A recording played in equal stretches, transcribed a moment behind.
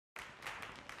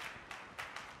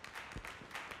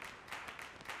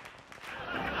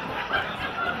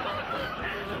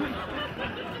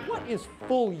is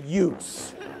full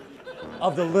use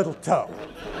of the little toe.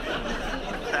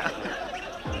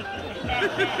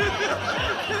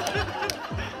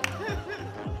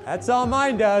 That's all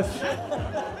mine does.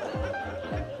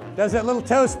 Does that little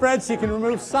toe spread so you can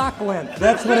remove sock lint.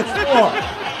 That's what it's for.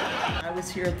 I was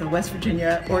here at the West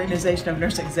Virginia Organization of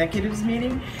Nurse Executives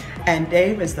meeting, and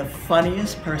Dave is the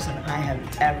funniest person I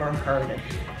have ever heard.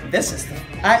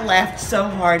 I laughed so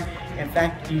hard. In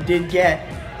fact, you did get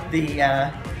the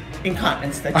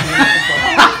incontinence that you needed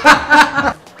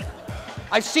before.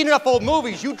 I've seen enough old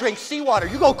movies. You drink seawater,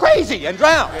 you go crazy and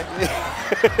drown.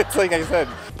 It's like I said,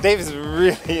 Dave is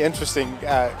really interesting.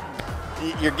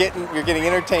 You're getting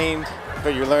entertained,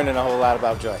 but you're learning a whole lot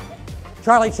about joy.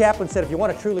 Charlie Chaplin said, if you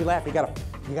want to truly laugh, you gotta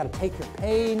take your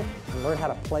pain and learn how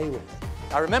to play with it.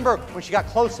 I remember when she got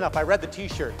close enough, I read the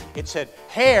t-shirt. It said,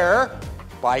 hair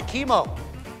by chemo.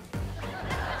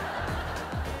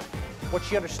 What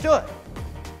she understood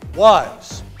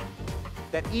was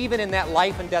that even in that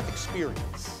life and death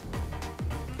experience,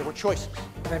 there were choices.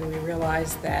 And we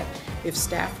realized that if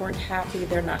staff weren't happy,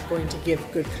 they're not going to give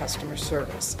good customer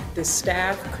service. The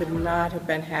staff could not have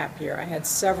been happier. I had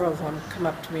several of them come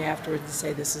up to me afterwards and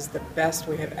say, this is the best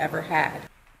we have ever had.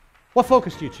 What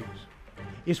focus do you choose?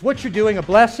 Is what you're doing a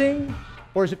blessing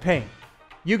or is it pain?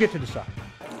 You get to decide.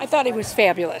 I thought it was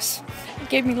fabulous. It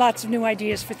gave me lots of new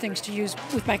ideas for things to use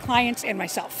with my clients and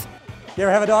myself. You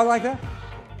ever have a dog like that?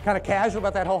 Kind of casual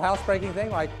about that whole housebreaking thing?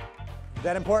 Like, is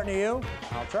that important to you?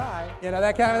 I'll try. You know,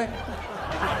 that kind of thing?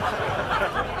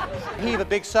 He heaved a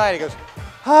big sigh. He goes,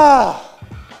 ah,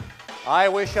 I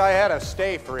wish I had a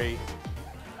stay free.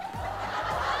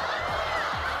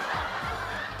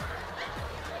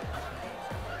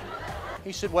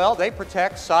 He said, well, they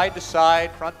protect side to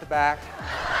side, front to back.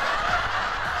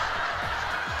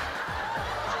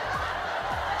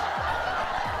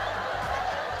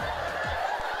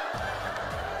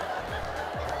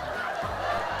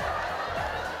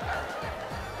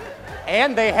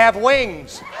 And they have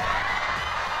wings.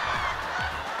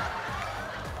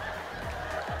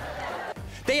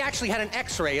 They actually had an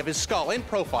x-ray of his skull in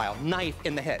profile, knife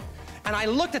in the head. And I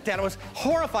looked at that, I was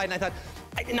horrified, and I thought,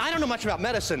 I don't know much about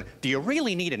medicine. Do you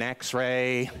really need an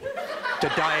x-ray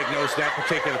to diagnose that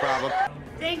particular problem?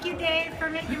 Thank you, Dave, for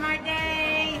making my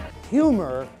day.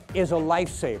 Humor is a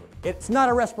lifesaver. It's not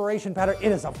a respiration pattern,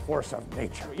 it is a force of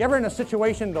nature. You ever in a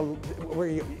situation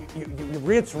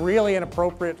where it's really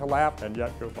inappropriate to laugh and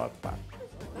yet you're laugh back?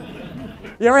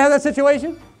 You ever have that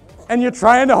situation? And you're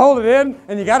trying to hold it in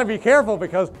and you gotta be careful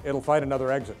because it'll find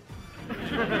another exit.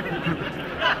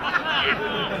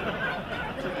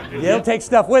 It'll take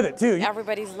stuff with it too.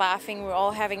 Everybody's laughing, we're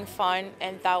all having fun,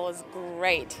 and that was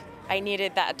great. I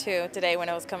needed that too today when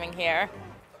I was coming here.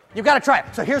 You've got to try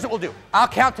it. So here's what we'll do. I'll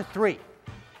count to 3.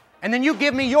 And then you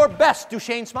give me your best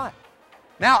Duchenne smile.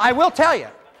 Now, I will tell you.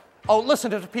 Oh,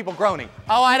 listen to the people groaning.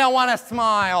 Oh, I don't want to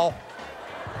smile.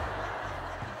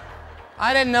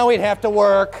 I didn't know we'd have to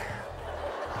work.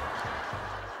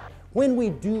 When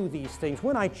we do these things,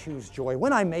 when I choose joy,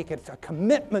 when I make it a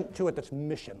commitment to it that's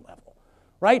mission level,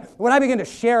 right? When I begin to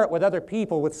share it with other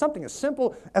people with something as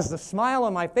simple as the smile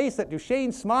on my face, that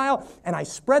Duchenne smile, and I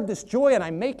spread this joy and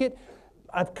I make it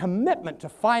a commitment to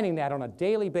finding that on a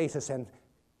daily basis and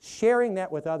sharing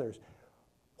that with others.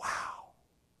 Wow.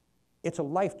 It's a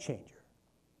life changer.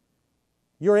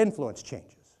 Your influence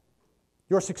changes.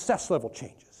 Your success level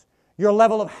changes. Your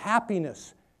level of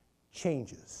happiness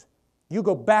changes. You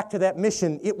go back to that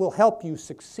mission, it will help you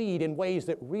succeed in ways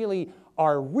that really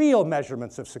are real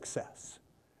measurements of success.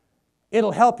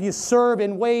 It'll help you serve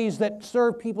in ways that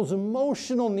serve people's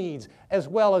emotional needs as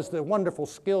well as the wonderful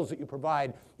skills that you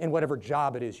provide in whatever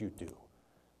job it is you do.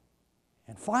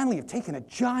 And finally, you've taken a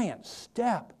giant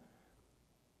step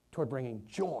toward bringing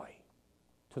joy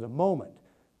to the moment,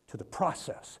 to the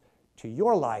process, to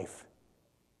your life,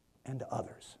 and to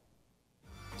others.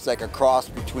 It's like a cross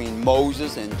between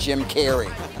Moses and Jim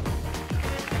Carrey.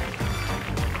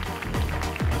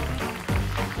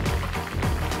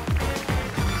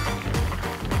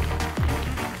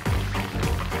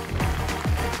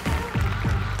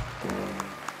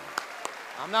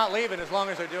 I'm not leaving as long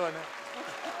as they're doing that.